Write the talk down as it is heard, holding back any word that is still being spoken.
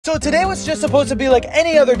So today was just supposed to be like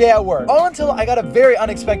any other day at work, all until I got a very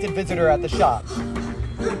unexpected visitor at the shop.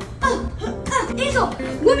 Hazel,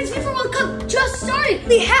 Women's FIFA World Cup just started.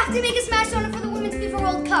 We have to make a smash donut for the Women's FIFA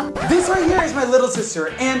World Cup. This right here is my little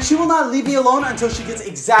sister, and she will not leave me alone until she gets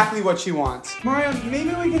exactly what she wants. Mario, maybe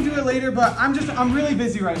we can do it later, but I'm really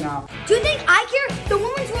busy right now. Do you think I care? The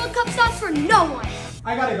Women's World Cup stops for no one.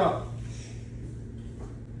 I gotta go.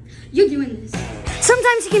 You're doing this.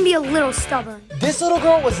 Sometimes you can be a little stubborn. This little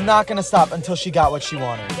girl was not gonna stop until she got what she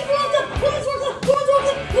wanted. FIFA World Cup, Women's World Cup, Women's World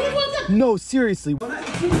Cup, Women's World Cup. No, seriously.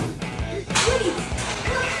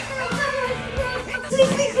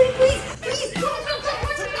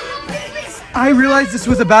 I realized this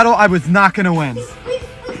was a battle I was not gonna win.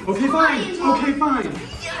 Okay, fine. Okay, fine.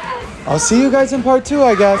 I'll see you guys in part 2,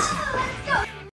 I guess.